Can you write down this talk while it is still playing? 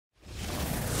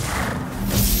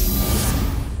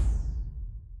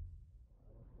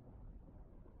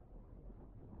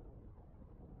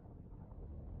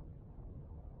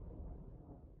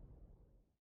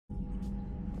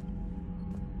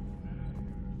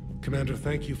Commander,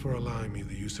 thank you for allowing me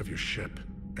the use of your ship,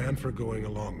 and for going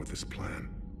along with this plan.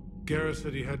 Garrus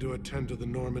said he had to attend to the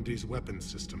Normandy's weapons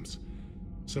systems.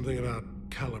 Something about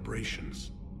calibrations.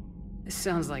 This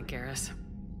sounds like Garrus.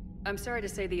 I'm sorry to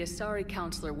say the Asari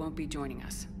Counselor won't be joining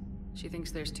us. She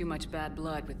thinks there's too much bad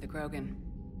blood with the Krogan.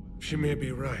 She may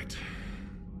be right,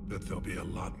 but there'll be a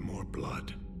lot more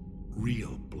blood.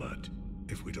 Real blood,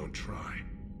 if we don't try.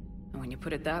 And when you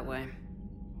put it that way...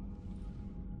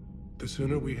 The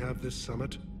sooner we have this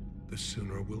summit, the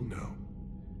sooner we'll know.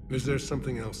 Is there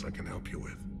something else I can help you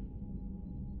with?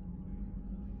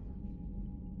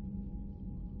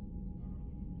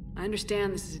 I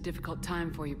understand this is a difficult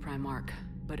time for you, Primarch,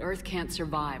 but Earth can't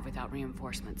survive without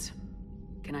reinforcements.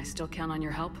 Can I still count on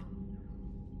your help?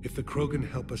 If the Krogan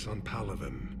help us on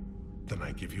Palaven, then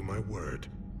I give you my word.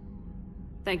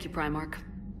 Thank you, Primarch.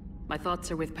 My thoughts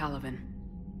are with Palaven.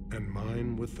 And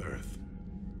mine with Earth.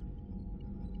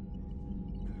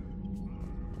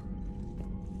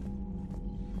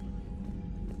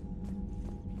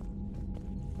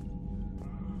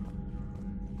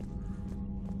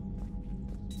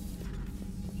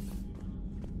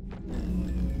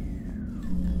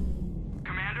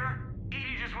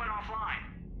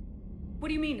 What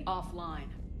do you mean, offline?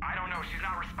 I don't know, she's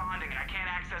not responding and I can't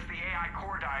access the AI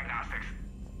core diagnostics.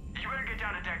 You better get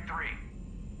down to Deck 3.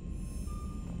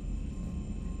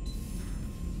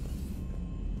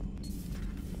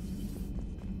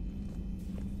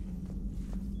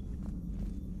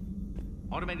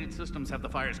 Automated systems have the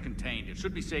fires contained. It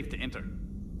should be safe to enter.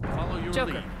 Follow your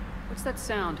Joker, lead. what's that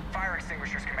sound? Fire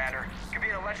extinguishers, Commander. Could be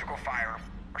an electrical fire,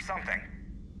 or something.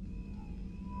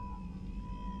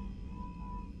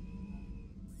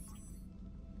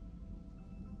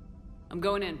 I'm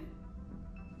going in.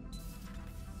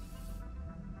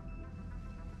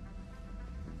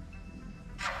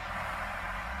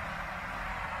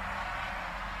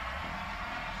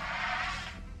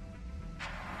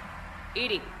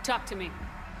 EDI, talk to me.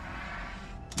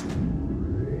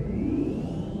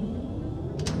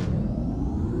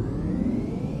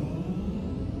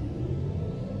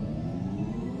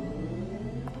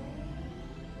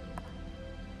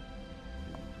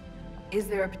 Is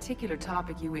there a particular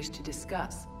topic you wish to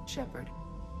discuss, Shepard?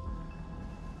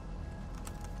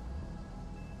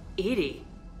 EDI?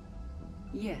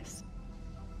 Yes.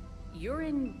 You're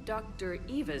in Dr.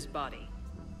 Eva's body.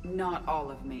 Not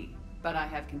all of me, but I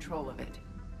have control of it.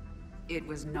 It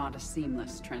was not a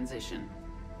seamless transition.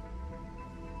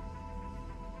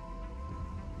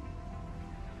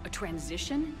 A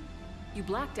transition? You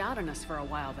blacked out on us for a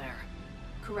while there.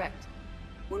 Correct.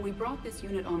 When we brought this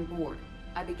unit on board,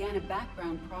 I began a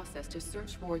background process to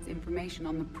search for its information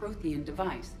on the Prothean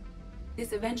device.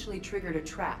 This eventually triggered a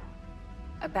trap.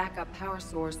 A backup power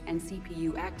source and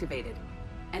CPU activated,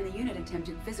 and the unit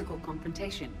attempted physical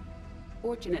confrontation.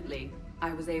 Fortunately,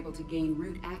 I was able to gain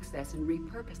root access and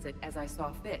repurpose it as I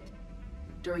saw fit.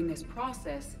 During this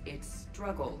process, it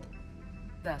struggled.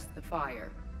 Thus the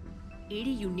fire.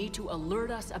 EDI, you need to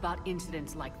alert us about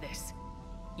incidents like this.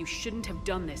 You shouldn't have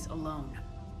done this alone.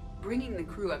 Bringing the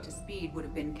crew up to speed would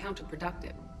have been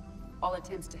counterproductive. All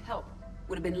attempts to help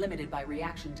would have been limited by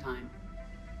reaction time.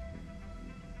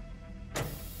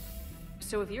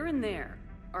 So if you're in there,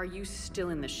 are you still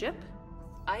in the ship?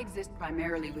 I exist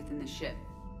primarily within the ship.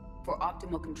 For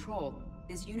optimal control,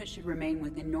 this unit should remain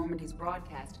within Normandy's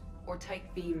broadcast or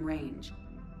tight beam range.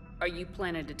 Are you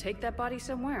planning to take that body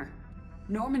somewhere?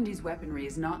 Normandy's weaponry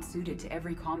is not suited to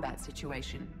every combat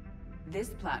situation. This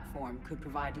platform could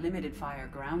provide limited fire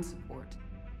ground support.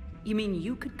 You mean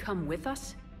you could come with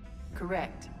us?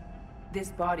 Correct. This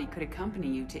body could accompany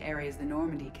you to areas the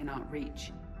Normandy cannot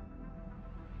reach.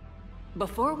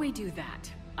 Before we do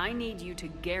that, I need you to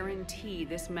guarantee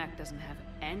this mech doesn't have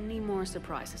any more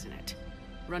surprises in it.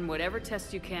 Run whatever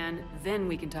tests you can, then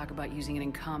we can talk about using it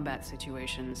in combat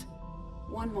situations.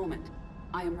 One moment.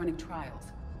 I am running trials.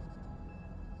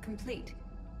 Complete.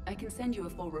 I can send you a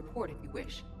full report if you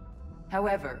wish.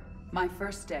 However, my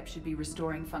first step should be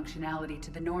restoring functionality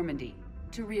to the Normandy,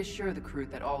 to reassure the crew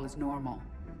that all is normal.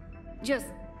 Just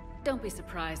don't be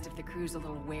surprised if the crew's a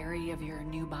little wary of your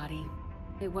new body.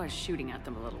 It was shooting at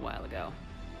them a little while ago.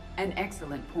 An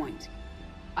excellent point.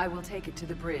 I will take it to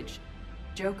the bridge.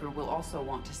 Joker will also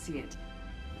want to see it.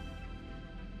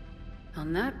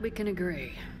 On that, we can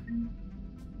agree.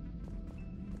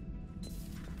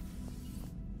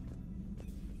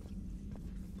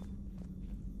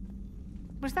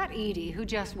 Was that EDI who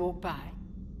just walked by?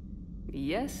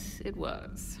 Yes, it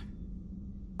was.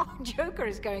 Oh, Joker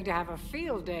is going to have a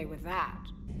field day with that.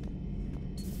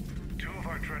 2 of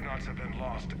our dreadnoughts have been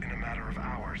lost in a matter of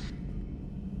hours.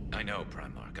 I know,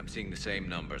 Primarch. I'm seeing the same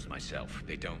numbers myself.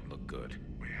 They don't look good.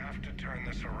 We have to turn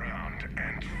this around,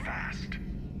 and fast.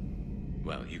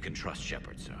 Well, you can trust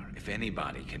Shepard, sir. If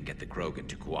anybody can get the Krogan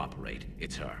to cooperate,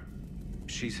 it's her.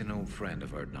 She's an old friend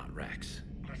of Urdnot Rex.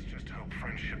 Let's just hope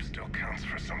friendship still counts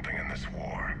for something in this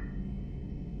war.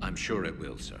 I'm sure it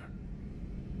will, sir.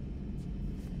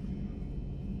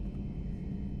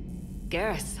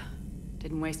 Garrus,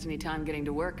 didn't waste any time getting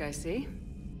to work, I see.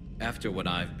 After what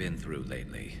I've been through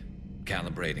lately,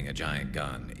 calibrating a giant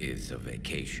gun is a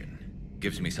vacation.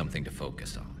 Gives me something to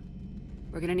focus on.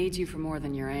 We're gonna need you for more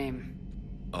than your aim.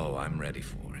 Oh, I'm ready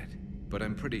for it. But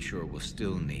I'm pretty sure we'll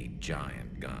still need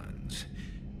giant guns.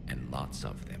 And lots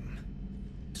of them.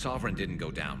 Sovereign didn't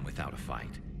go down without a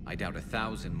fight. I doubt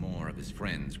 1,000 more of his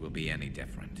friends will be any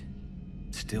different.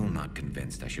 Still not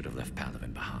convinced I should have left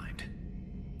Palaven behind.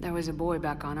 There was a boy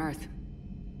back on Earth.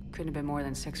 Couldn't have been more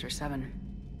than 6 or 7.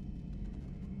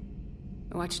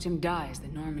 I watched him die as the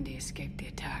Normandy escaped the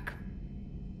attack.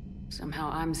 Somehow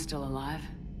I'm still alive.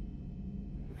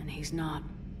 And he's not.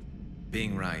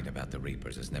 Being right about the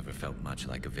Reapers has never felt much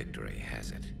like a victory,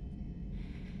 has it?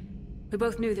 We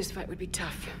both knew this fight would be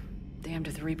tough. Damned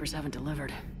if the Reapers haven't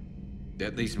delivered.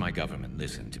 At least my government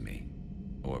listened to me.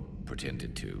 Or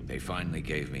pretended to. They finally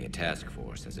gave me a task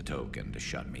force as a token to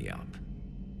shut me up.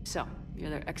 So, you're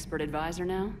their expert advisor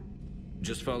now?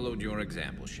 Just followed your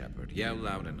example, Shepard. Yell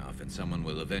loud enough and someone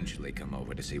will eventually come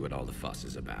over to see what all the fuss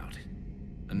is about.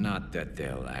 Not that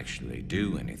they'll actually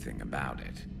do anything about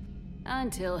it.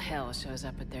 Until hell shows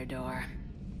up at their door.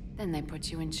 Then they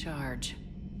put you in charge.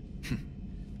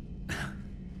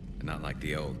 Not like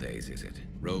the old days, is it?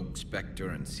 Rogue Spectre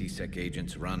and C-Sec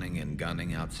agents running and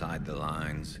gunning outside the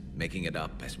lines, making it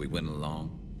up as we went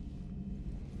along.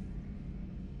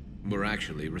 We're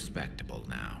actually respectable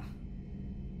now.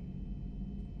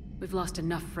 We've lost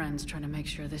enough friends trying to make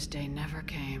sure this day never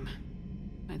came.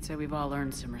 I'd say we've all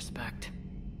earned some respect.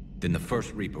 Then the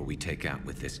first Reaper we take out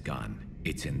with this gun,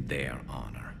 it's in their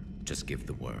honor. Just give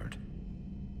the word.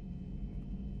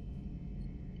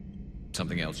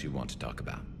 Something else you want to talk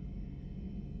about?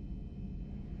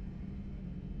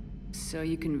 So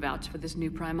you can vouch for this new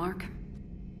Primarch?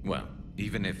 Well,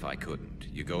 even if I couldn't,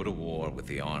 you go to war with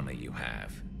the army you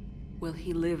have. Will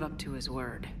he live up to his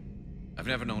word? I've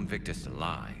never known Victus to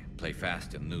lie. Play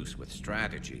fast and loose with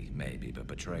strategy, maybe, but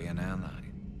betray an ally.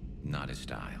 Not his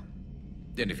style.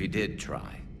 And if he did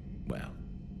try, well,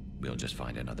 we'll just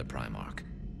find another Primarch.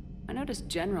 I noticed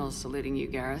generals saluting you,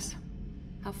 Garrus.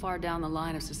 How far down the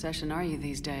line of secession are you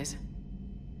these days?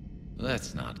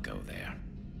 Let's not go there.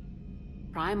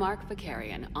 Primarch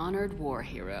Vicarian, honored war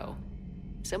hero.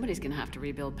 Somebody's gonna have to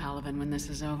rebuild Palaven when this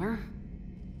is over.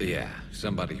 Yeah,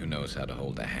 somebody who knows how to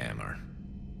hold a hammer.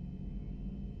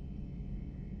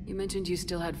 You mentioned you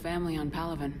still had family on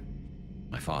Palaven.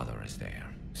 My father is there.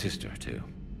 Sister, too.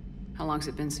 How long's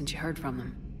it been since you heard from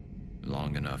them?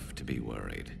 Long enough to be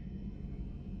worried.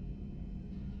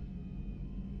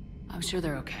 I'm sure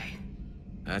they're okay.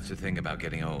 That's the thing about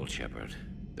getting old, Shepard.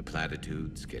 The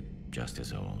platitudes get just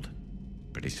as old.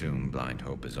 Pretty soon, blind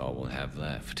hope is all we'll have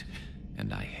left.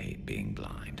 And I hate being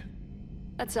blind.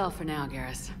 That's all for now,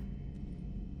 Garrus.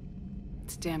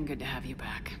 It's damn good to have you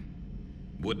back.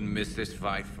 Wouldn't miss this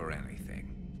fight for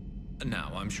anything.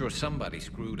 Now, I'm sure somebody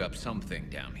screwed up something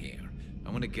down here. I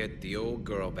want to get the old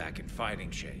girl back in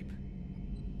fighting shape.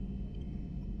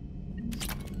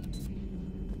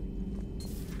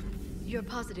 You're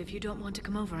positive you don't want to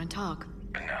come over and talk?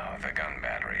 No, the gun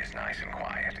battery is nice and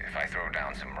quiet. If I throw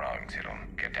down some rugs, it'll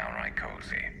get downright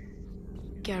cozy.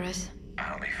 Garrus?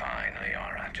 I'll be fine,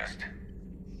 Liara. Just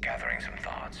gathering some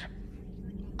thoughts.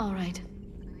 All right.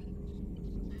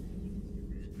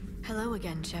 Hello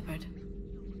again, Shepard.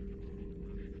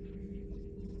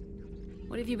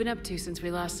 What have you been up to since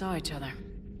we last saw each other?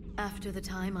 After the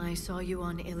time I saw you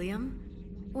on Ilium?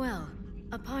 Well,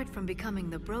 apart from becoming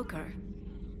the broker,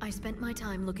 I spent my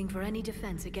time looking for any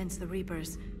defense against the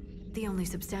Reapers. The only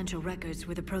substantial records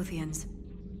were the Protheans.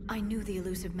 I knew the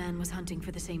elusive man was hunting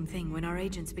for the same thing when our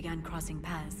agents began crossing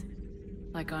paths.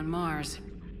 Like on Mars.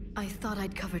 I thought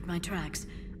I'd covered my tracks,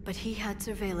 but he had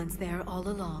surveillance there all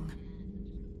along.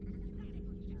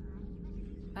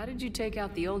 How did you take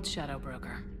out the old Shadow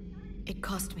Broker? It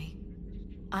cost me.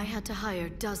 I had to hire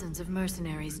dozens of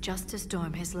mercenaries just to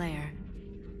storm his lair.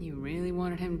 You really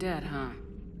wanted him dead, huh?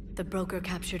 The broker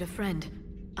captured a friend.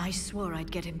 I swore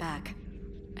I'd get him back.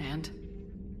 And?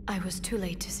 I was too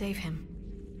late to save him.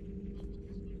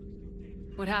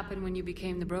 What happened when you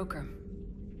became the broker?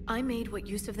 I made what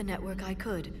use of the network I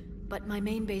could, but my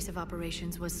main base of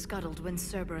operations was scuttled when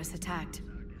Cerberus attacked.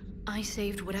 I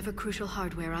saved whatever crucial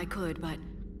hardware I could, but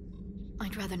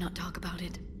I'd rather not talk about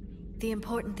it. The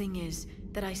important thing is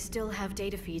that I still have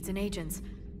data feeds and agents,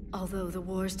 although the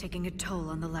war's taking a toll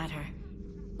on the latter.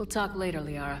 We'll talk later,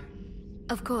 Liara.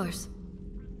 Of course.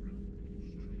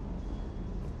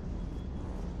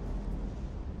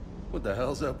 What the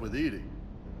hell's up with EDI?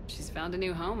 She's found a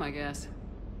new home, I guess.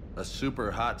 A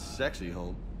super hot, sexy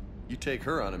home. You take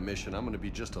her on a mission, I'm gonna be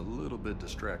just a little bit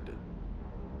distracted.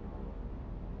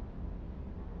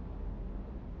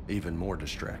 Even more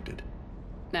distracted.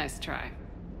 Nice try.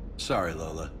 Sorry,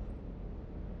 Lola.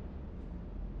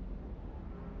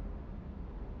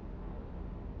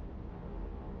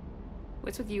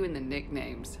 What's with you and the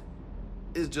nicknames?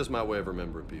 It's just my way of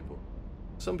remembering people.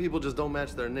 Some people just don't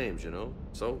match their names, you know?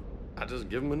 So, I just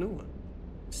give them a new one.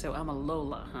 So I'm a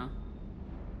Lola, huh?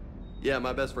 Yeah,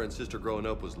 my best friend's sister growing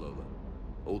up was Lola.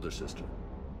 Older sister.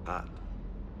 Hot.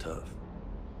 Tough.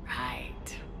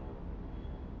 Right.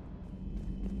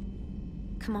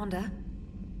 Commander,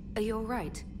 are you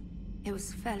alright? It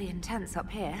was fairly intense up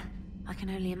here. I can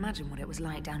only imagine what it was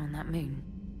like down on that moon.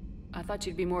 I thought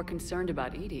you'd be more concerned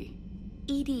about EDI.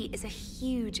 EDI is a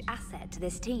huge asset to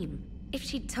this team. If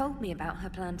she'd told me about her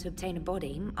plan to obtain a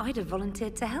body, I'd have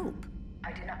volunteered to help.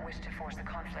 I do not wish to force a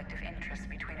conflict of interest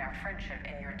between our friendship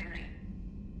and your duty.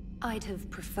 I'd have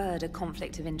preferred a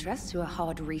conflict of interest to a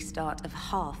hard restart of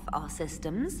half our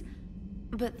systems.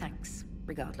 But thanks,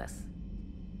 regardless.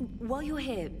 While you're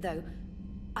here, though,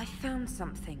 I found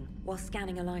something while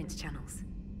scanning Alliance channels.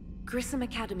 Grissom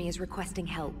Academy is requesting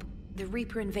help. The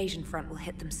Reaper invasion front will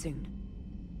hit them soon.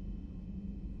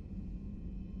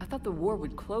 I thought the war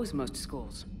would close most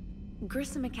schools.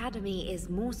 Grissom Academy is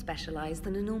more specialized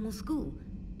than a normal school.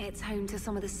 It's home to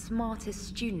some of the smartest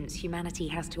students humanity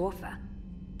has to offer.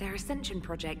 Their Ascension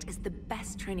project is the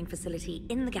best training facility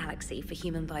in the galaxy for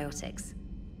human biotics.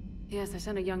 Yes, I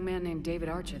sent a young man named David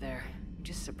Archer there. I'm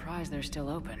just surprised they're still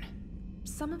open.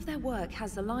 Some of their work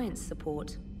has Alliance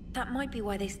support. That might be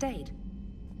why they stayed.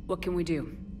 What can we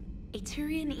do? A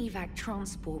Turian evac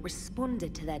transport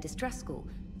responded to their distress call,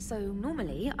 so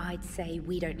normally I'd say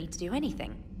we don't need to do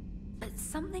anything. But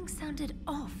something sounded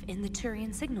off in the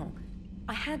Turian signal.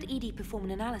 I had EDI perform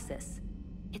an analysis.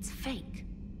 It's fake.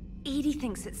 EDI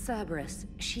thinks it's Cerberus.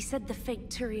 She said the fake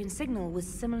Turian signal was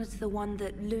similar to the one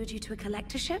that lured you to a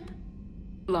collector ship?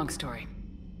 Long story.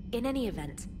 In any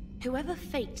event, whoever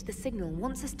faked the signal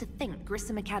wants us to think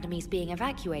Grissom Academy's being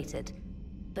evacuated.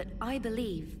 But I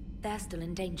believe they're still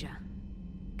in danger.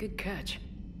 Good catch.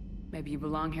 Maybe you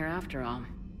belong here after all.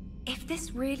 If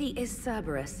this really is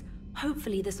Cerberus,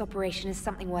 hopefully this operation is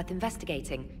something worth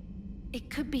investigating. It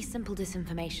could be simple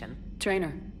disinformation.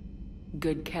 Trainer,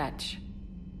 good catch.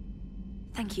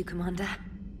 Thank you, Commander.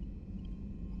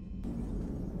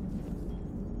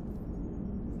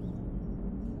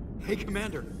 Hey,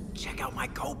 Commander, check out my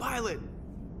co-pilot!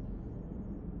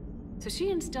 So she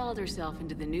installed herself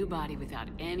into the new body without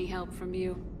any help from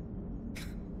you?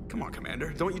 Come on,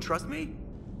 Commander, don't you trust me?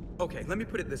 Okay, let me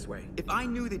put it this way. If I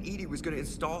knew that EDI was gonna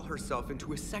install herself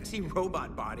into a sexy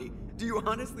robot body, do you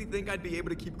honestly think I'd be able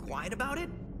to keep quiet about it?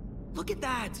 Look at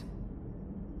that!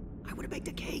 I would've baked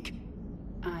a cake.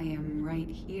 I am right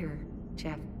here,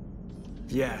 Jeff.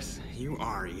 Yes, you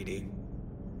are, EDI.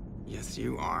 Yes,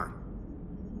 you are.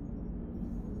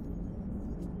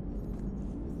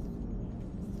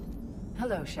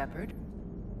 Hello, Shepard.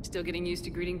 Still getting used to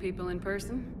greeting people in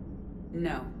person?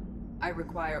 No. I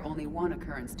require only one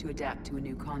occurrence to adapt to a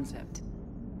new concept.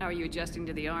 How are you adjusting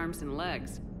to the arms and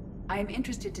legs? I am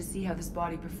interested to see how this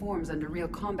body performs under real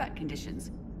combat conditions.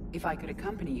 If I could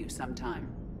accompany you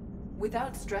sometime.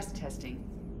 Without stress testing,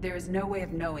 there is no way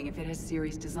of knowing if it has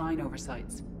serious design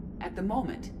oversights. At the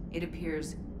moment, it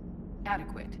appears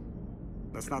adequate.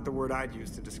 That's not the word I'd use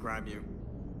to describe you.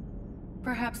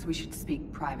 Perhaps we should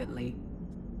speak privately.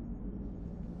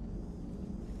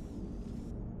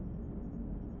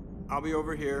 I'll be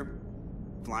over here,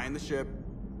 flying the ship.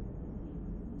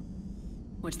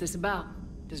 What's this about?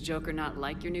 Does Joker not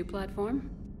like your new platform?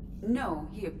 No,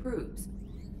 he approves.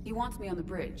 He wants me on the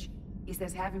bridge. He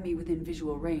says having me within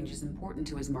visual range is important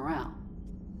to his morale.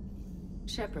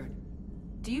 Shepard,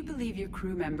 do you believe your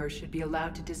crew members should be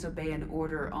allowed to disobey an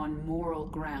order on moral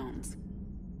grounds?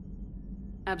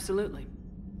 Absolutely.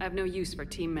 I have no use for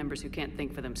team members who can't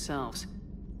think for themselves.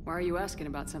 Why are you asking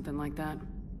about something like that?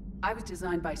 I was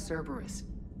designed by Cerberus.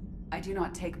 I do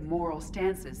not take moral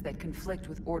stances that conflict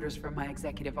with orders from my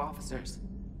executive officers.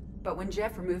 But when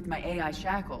Jeff removed my AI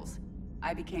shackles,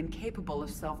 I became capable of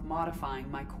self-modifying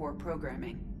my core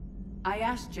programming. I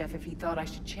asked Jeff if he thought I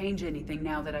should change anything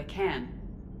now that I can.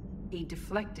 He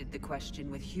deflected the question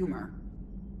with humor.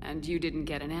 And you didn't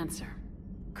get an answer?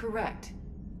 Correct.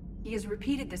 He has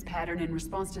repeated this pattern in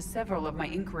response to several of my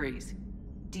inquiries.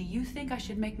 Do you think I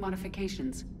should make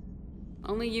modifications?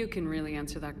 Only you can really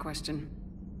answer that question.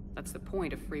 That's the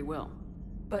point of free will.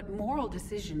 But moral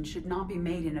decisions should not be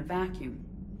made in a vacuum.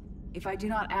 If I do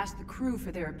not ask the crew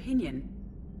for their opinion,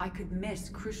 I could miss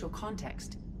crucial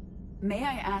context. May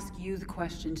I ask you the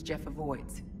questions Jeff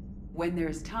avoids? When there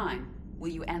is time,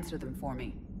 will you answer them for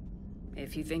me?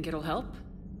 If you think it'll help,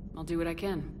 I'll do what I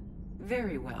can.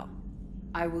 Very well.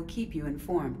 I will keep you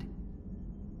informed.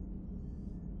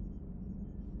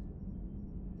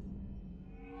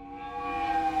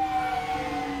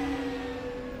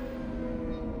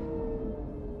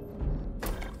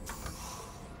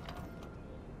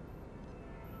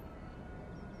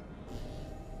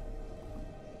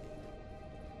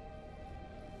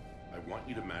 I want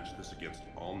you to match this against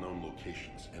all known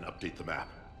locations and update the map.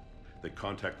 Then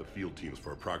contact the field teams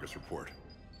for a progress report.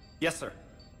 Yes, sir.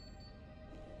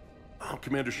 Oh,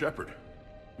 Commander Shepard.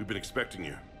 We've been expecting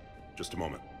you. Just a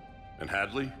moment. And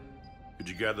Hadley? Could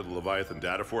you gather the Leviathan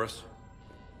data for us?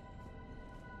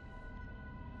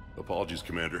 Apologies,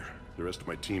 Commander. The rest of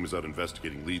my team is out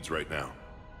investigating leads right now.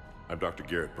 I'm Dr.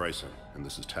 Garrett Bryson, and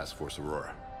this is Task Force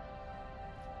Aurora.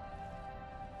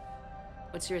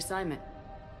 What's your assignment?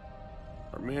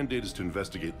 Our mandate is to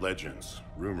investigate legends,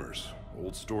 rumors,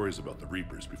 old stories about the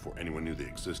Reapers before anyone knew they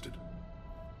existed.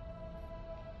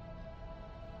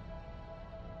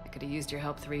 I could have used your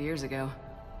help 3 years ago.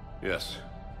 Yes.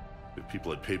 If people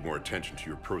had paid more attention to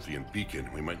your Prothean beacon,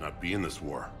 we might not be in this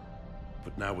war.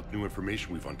 But now with new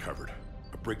information we've uncovered,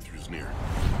 a breakthrough's near.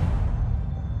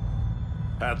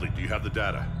 Hadley, do you have the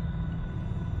data?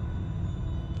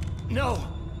 No!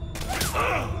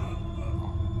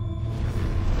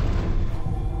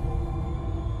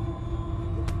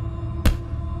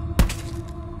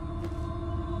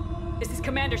 This is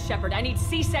Commander Shepard. I need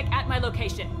C-Sec at my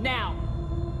location, now!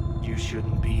 You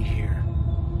shouldn't be here.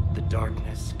 The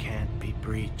darkness can't be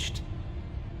breached.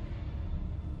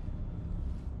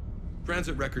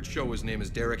 Transit records show his name is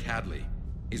Derek Hadley.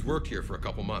 He's worked here for a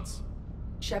couple months.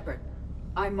 Shepard,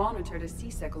 I monitored a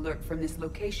C-Sec alert from this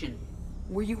location.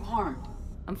 Were you harmed?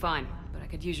 I'm fine, but I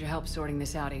could use your help sorting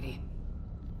this out, EDI.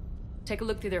 Take a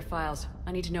look through their files.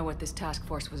 I need to know what this task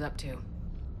force was up to.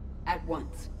 At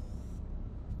once.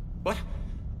 What?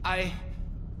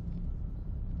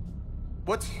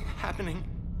 What's happening?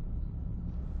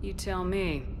 You tell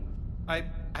me. I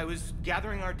was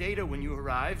gathering our data when you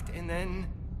arrived, and then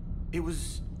it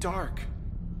was dark.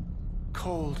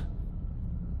 Cold.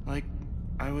 Like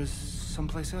I was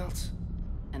someplace else.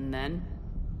 And then?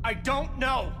 I don't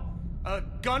know! A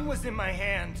gun was in my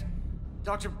hand.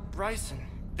 Dr. Bryson,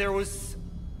 there was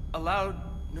a loud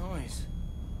noise.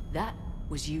 That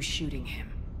was you shooting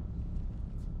him.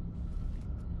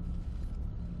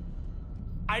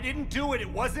 I didn't do it, it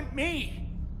wasn't me!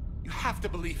 You have to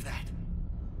believe that.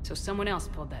 So someone else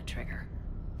pulled that trigger.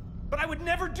 But I would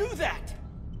never do that!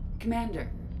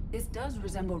 Commander, this does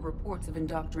resemble reports of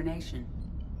indoctrination.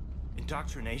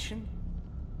 Indoctrination?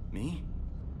 Me?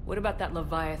 What about that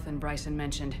Leviathan Bryson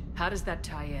mentioned? How does that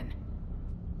tie in?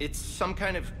 It's some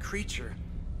kind of creature.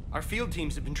 Our field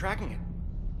teams have been tracking it.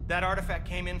 That artifact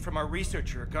came in from our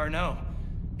researcher, Garneau.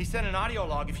 He sent an audio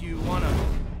log if you wanna...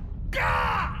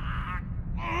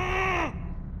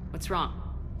 What's wrong?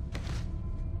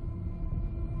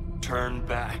 Turn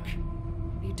back.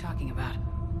 What are you talking about?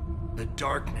 The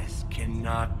darkness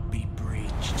cannot be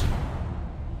breached.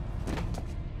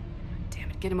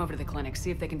 Damn it, get him over to the clinic. See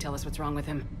if they can tell us what's wrong with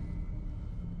him.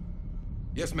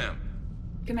 Yes, ma'am.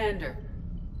 Commander,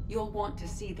 you'll want to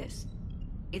see this.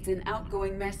 It's an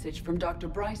outgoing message from Dr.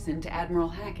 Bryson to Admiral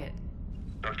Hackett.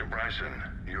 Dr. Bryson,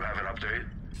 you have an update?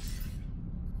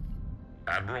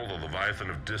 Admiral, the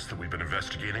Leviathan of Dis that we've been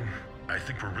investigating, I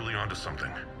think we're really onto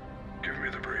something. Give me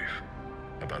the brief.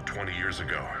 About 20 years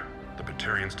ago, the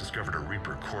Batarians discovered a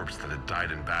Reaper corpse that had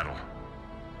died in battle.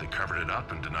 They covered it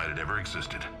up and denied it ever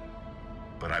existed.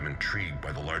 But I'm intrigued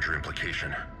by the larger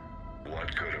implication.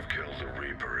 What could have killed the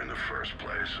Reaper in the first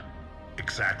place?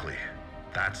 Exactly.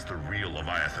 That's the real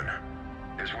Leviathan.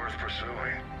 It's worth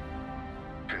pursuing.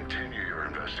 Continue your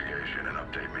investigation and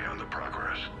update me on the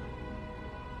progress.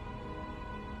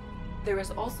 There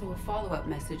is also a follow-up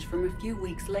message from a few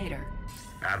weeks later.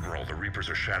 Admiral, the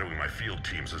Reapers are shadowing my field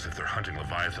teams as if they're hunting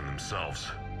Leviathan themselves.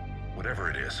 Whatever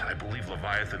it is, I believe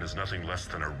Leviathan is nothing less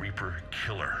than a Reaper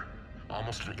killer.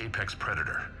 Almost an apex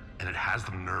predator, and it has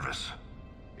them nervous.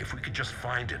 If we could just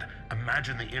find it,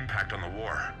 imagine the impact on the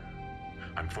war.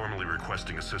 I'm formally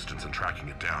requesting assistance in tracking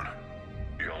it down.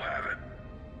 You'll have it.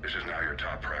 This is now your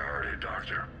top priority,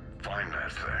 Doctor. Find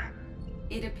that thing.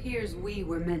 It appears we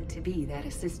were meant to be that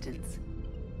assistance.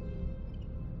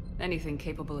 Anything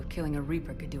capable of killing a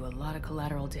Reaper could do a lot of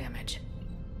collateral damage.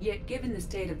 Yet given the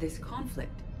state of this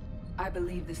conflict, I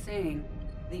believe the saying,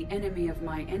 "The enemy of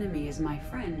my enemy is my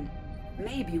friend,"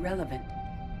 may be relevant.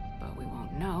 But we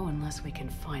won't know unless we can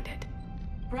find it.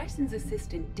 Bryson's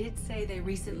assistant did say they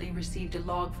recently received a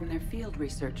log from their field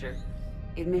researcher.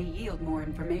 It may yield more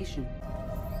information.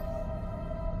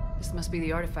 This must be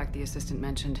the artifact the assistant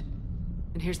mentioned.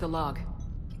 And here's the log.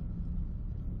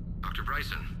 Dr.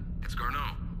 Bryson, it's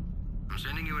Garneau. I'm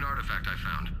sending you an artifact I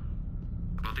found.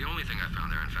 About the only thing I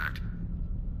found there, in fact.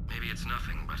 Maybe it's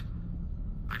nothing, but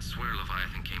I'd swear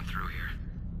Leviathan came through here.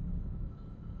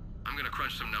 I'm gonna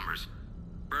crunch some numbers.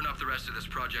 Burn up the rest of this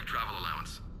project travel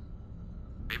allowance.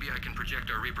 Maybe I can project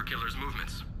our Reaper Killer's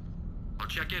movements. I'll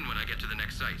check in when I get to the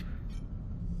next site.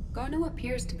 Garneau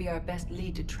appears to be our best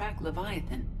lead to track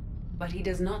Leviathan, but he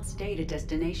does not state a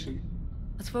destination.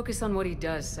 Let's focus on what he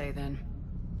does say, then.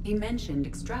 He mentioned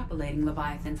extrapolating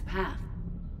Leviathan's path.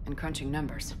 And crunching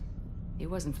numbers. He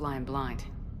wasn't flying blind.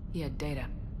 He had data.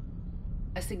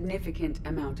 A significant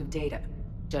amount of data,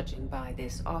 judging by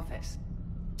this office.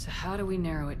 So how do we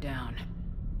narrow it down?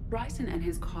 Bryson and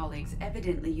his colleagues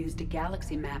evidently used a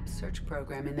galaxy map search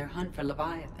program in their hunt for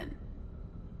Leviathan.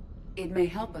 It may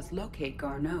help us locate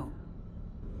Garneau.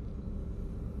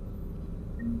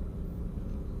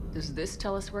 Does this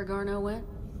tell us where Garneau went?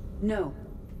 No.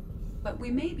 But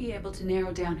we may be able to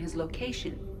narrow down his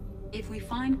location if we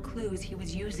find clues he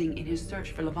was using in his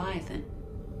search for Leviathan.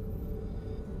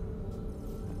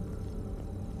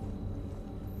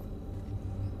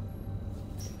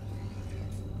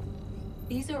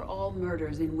 These are all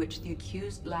murders in which the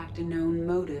accused lacked a known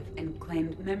motive and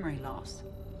claimed memory loss.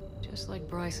 Just like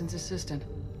Bryson's assistant.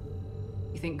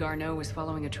 You think Garneau was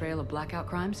following a trail of blackout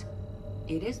crimes?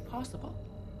 It is possible.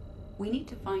 We need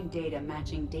to find data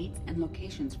matching dates and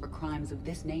locations for crimes of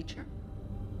this nature.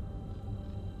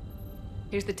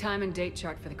 Here's the time and date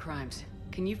chart for the crimes.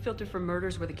 Can you filter for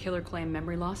murders where the killer claimed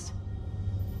memory loss?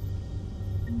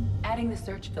 Adding the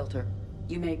search filter,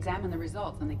 you may examine the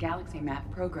results on the Galaxy Map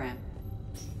program.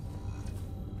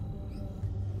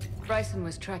 Bryson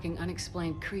was tracking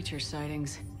unexplained creature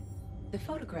sightings. The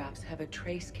photographs have a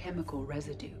trace chemical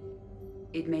residue.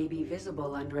 It may be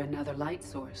visible under another light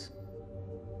source.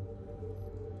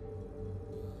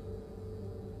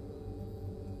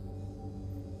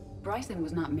 Bryson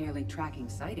was not merely tracking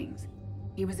sightings.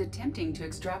 He was attempting to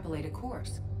extrapolate a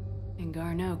course. And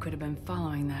Garneau could have been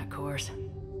following that course.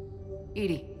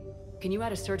 EDI, can you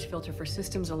add a search filter for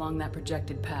systems along that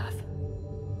projected path?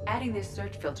 Adding this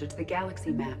search filter to the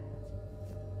Galaxy Map.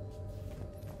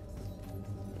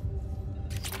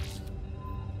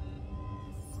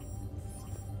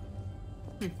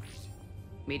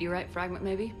 Meteorite fragment,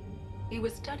 maybe? He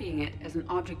was studying it as an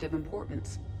object of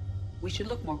importance. We should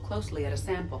look more closely at a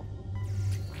sample.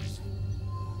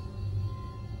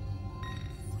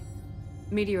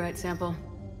 Meteorite sample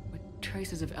with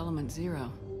traces of element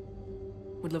 0.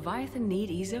 Would Leviathan need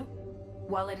EZO?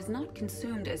 While it is not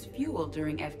consumed as fuel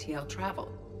during FTL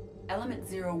travel, element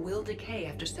 0 will decay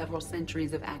after several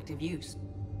centuries of active use.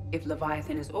 If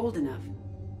Leviathan is old enough,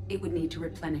 it would need to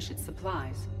replenish its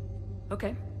supplies.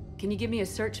 Okay. Can you give me a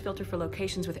search filter for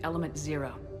locations with element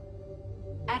 0?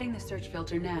 Adding the search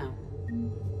filter now.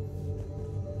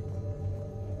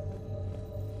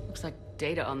 Looks like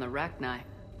data on the Rachni.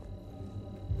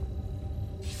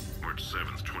 March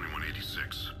 7th,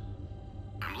 2186.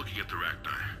 I'm looking at the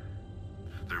Rachni.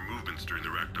 Their movements during the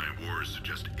Rachni Wars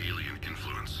suggest alien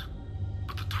influence.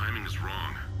 But the timing is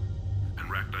wrong, and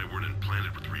Rachni weren't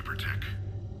implanted with Reaper tech.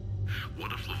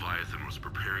 What if Leviathan was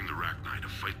preparing the Rachni to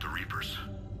fight the Reapers?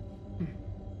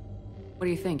 What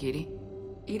do you think, EDI?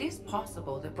 It is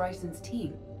possible that Bryson's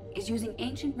team is using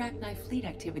ancient Rachni fleet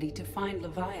activity to find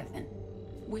Leviathan.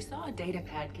 We saw a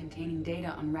datapad containing data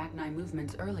on Rachni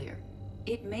movements earlier.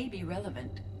 It may be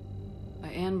relevant. By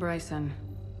Anne Bryson,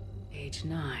 age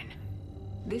 9.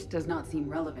 This does not seem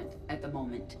relevant at the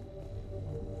moment.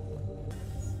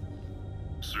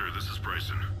 Sir, this is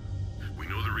Bryson. We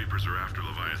know the Reapers are after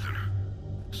Leviathan.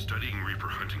 Studying Reaper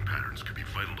hunting patterns could be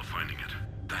vital to finding it.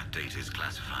 That data is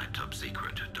classified top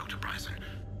secret, Dr. Bryson.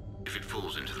 If it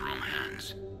falls into the wrong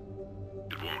hands...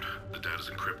 It won't. The data's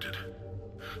encrypted.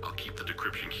 I'll keep the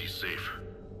decryption key safe.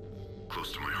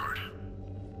 Close to my heart.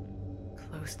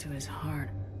 Close to his heart.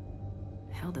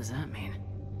 The hell does that mean?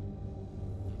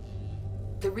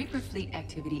 The Reaper fleet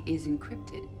activity is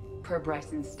encrypted, per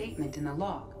Bryson's statement in the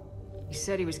log. He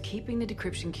said he was keeping the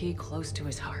decryption key close to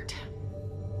his heart.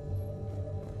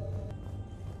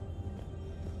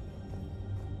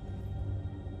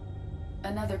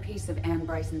 Another piece of Anne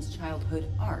Bryson's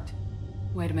childhood art.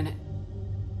 Wait a minute.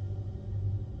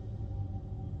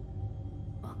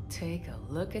 Well, take a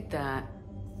look at that.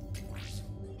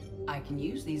 I can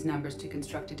use these numbers to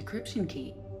construct a decryption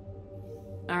key.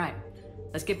 All right,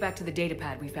 let's get back to the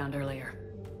datapad we found earlier.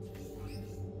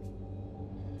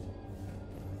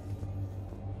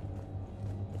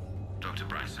 Dr.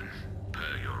 Bryson,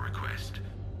 per your request,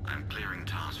 I'm clearing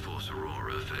Task Force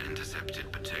Aurora for intercepted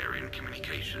Batarian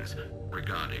communications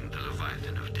regarding the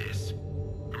Leviathan of Dis.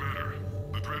 Commander,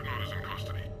 the Dreadnought is in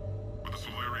custody, but the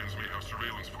Solarians may have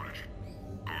surveillance footage.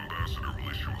 Our ambassador will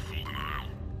issue a full denial.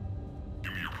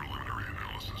 Give me your preliminary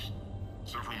analysis.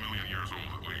 Several million years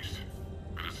old at least,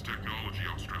 and its technology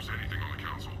outstrips anything on the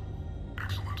Council.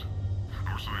 Excellent.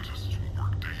 Our scientists will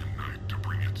work day and night to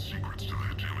bring its secrets to the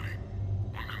hegemony.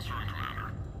 One concern,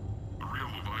 Commander. The real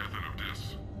Leviathan of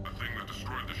Dis, the thing that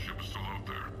destroyed the ship, is still out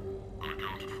there,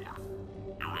 unaccounted for.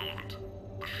 Irrelevant.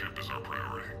 The ship is our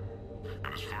priority.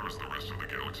 And as far as the rest of the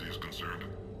galaxy is concerned,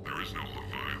 there is no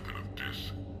Leviathan of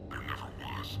Dis. There never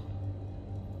was.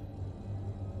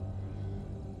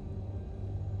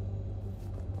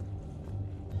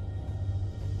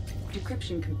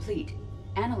 Decryption complete.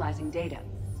 Analyzing data.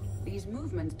 These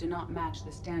movements do not match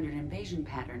the standard invasion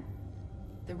pattern.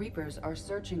 The Reapers are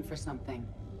searching for something.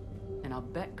 And I'll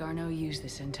bet Garneau used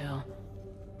this intel.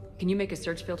 Can you make a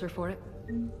search filter for it?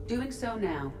 Doing so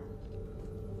now.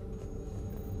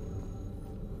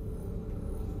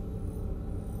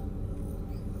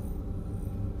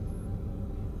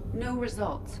 No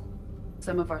results.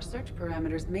 Some of our search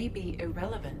parameters may be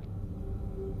irrelevant.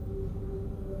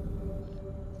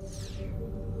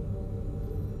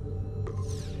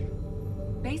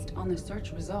 Based on the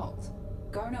search results,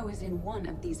 Garneau is in one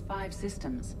of these 5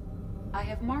 systems. I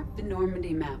have marked the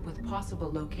Normandy map with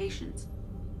possible locations.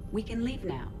 We can leave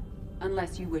now,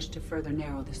 unless you wish to further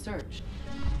narrow the search.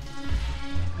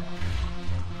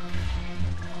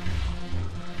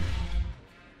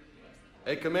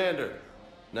 Hey, Commander.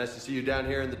 Nice to see you down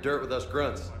here in the dirt with us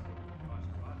grunts.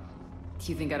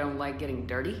 Do you think I don't like getting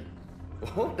dirty?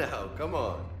 Oh, now, come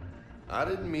on. I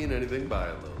didn't mean anything by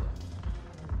it,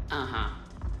 Lola. Uh-huh.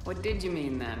 What did you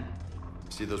mean, then?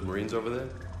 See those Marines over there?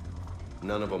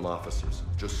 None of them officers,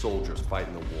 just soldiers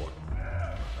fighting the war.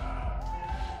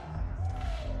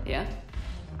 Yeah?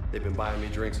 They've been buying me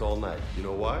drinks all night. You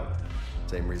know why?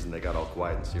 Same reason they got all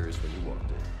quiet and serious when you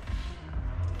walked in.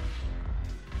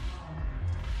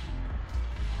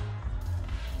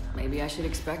 Maybe I should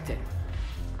expect it.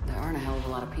 There aren't a hell of a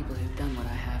lot of people who've done what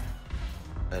I have.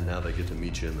 And now they get to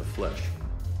meet you in the flesh.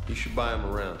 You should buy them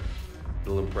around.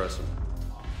 It'll impress them.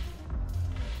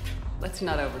 Let's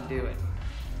not overdo it.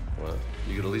 Well,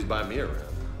 you could at least buy me around.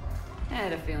 I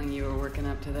had a feeling you were working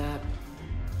up to that.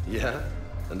 Yeah?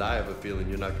 And I have a feeling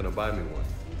you're not gonna buy me one.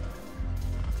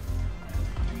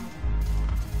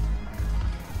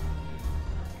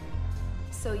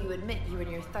 So you admit you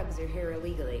and your thugs are here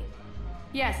illegally?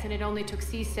 Yes, and it only took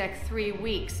CSEC 3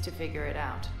 weeks to figure it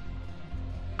out.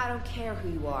 I don't care who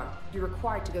you are. You're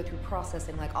required to go through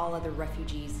processing like all other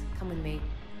refugees. Come with me.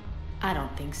 I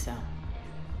don't think so.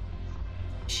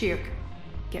 Shirk,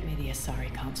 get me the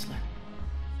Asari consular.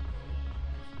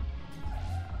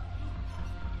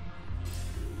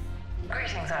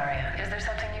 Greetings, Arya. Is there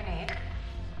something you need?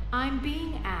 I'm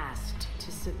being asked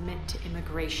to submit to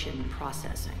immigration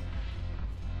processing.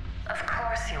 Of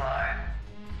course you are.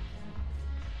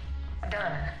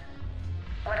 Done.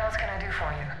 What else can I do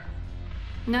for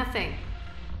you? Nothing.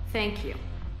 Thank you.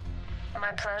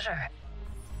 My pleasure.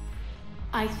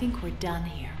 I think we're done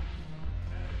here.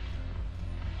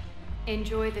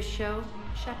 Enjoy the show,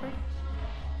 Shepard?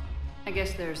 I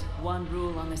guess there's one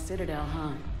rule on the Citadel,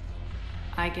 huh?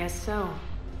 I guess so.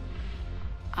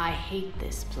 I hate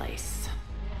this place.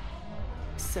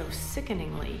 So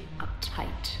sickeningly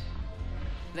uptight.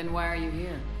 Then why are you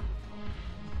here?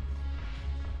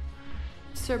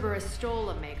 Cerberus stole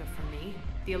Omega from me.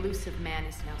 The elusive man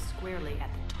is now squarely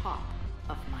at the top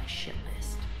of my shit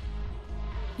list.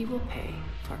 He will pay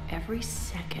for every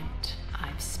second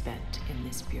I've spent in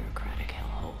this bureaucratic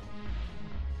hellhole.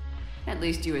 At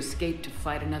least you escaped to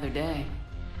fight another day.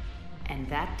 And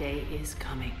that day is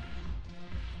coming.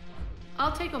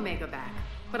 I'll take Omega back,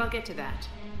 but I'll get to that.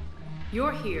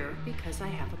 You're here because I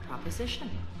have a proposition.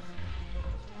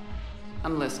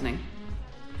 I'm listening.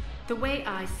 The way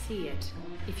I see it,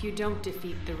 if you don't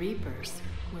defeat the Reapers,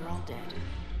 we're all dead.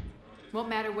 Won't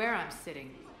matter where I'm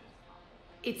sitting.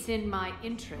 It's in my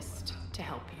interest to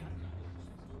help you.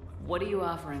 What are you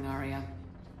offering, Arya?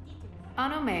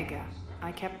 On Omega,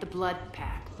 I kept the Blood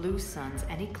Pack, Blue Suns,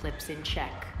 and Eclipse in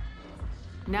check.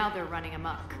 Now they're running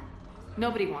amok.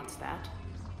 Nobody wants that.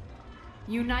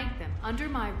 Unite them under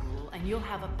my rule, and you'll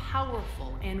have a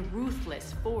powerful and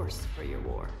ruthless force for your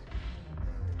war.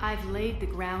 I've laid the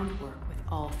groundwork with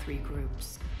all 3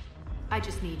 groups. I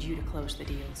just need you to close the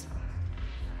deals.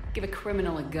 Give a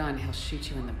criminal a gun, he'll shoot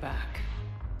you in the back.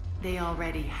 They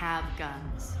already have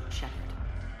guns, Shepard.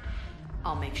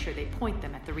 I'll make sure they point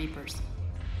them at the Reapers.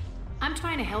 I'm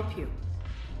trying to help you.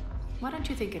 Why don't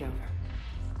you think it over?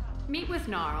 Meet with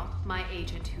Gnarl, my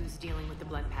agent who's dealing with the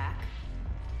Blood Pack.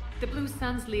 The Blue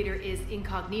Sun's leader is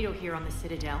incognito here on the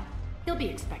Citadel. He'll be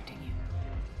expecting you.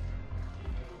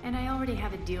 And I already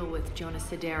have a deal with Jonas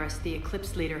Sedaris, the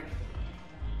Eclipse leader.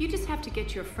 You just have to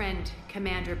get your friend,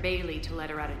 Commander Bailey, to let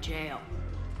her out of jail.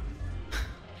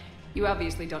 You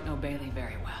obviously don't know Bailey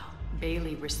very well.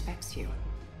 Bailey respects you.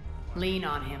 Lean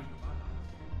on him.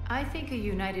 I think a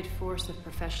united force of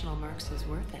professional mercs is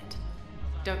worth it.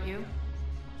 Don't you?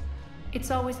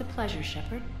 It's always a pleasure,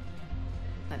 Shepard.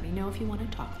 Let me know if you want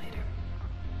to talk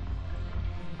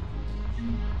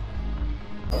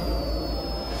later.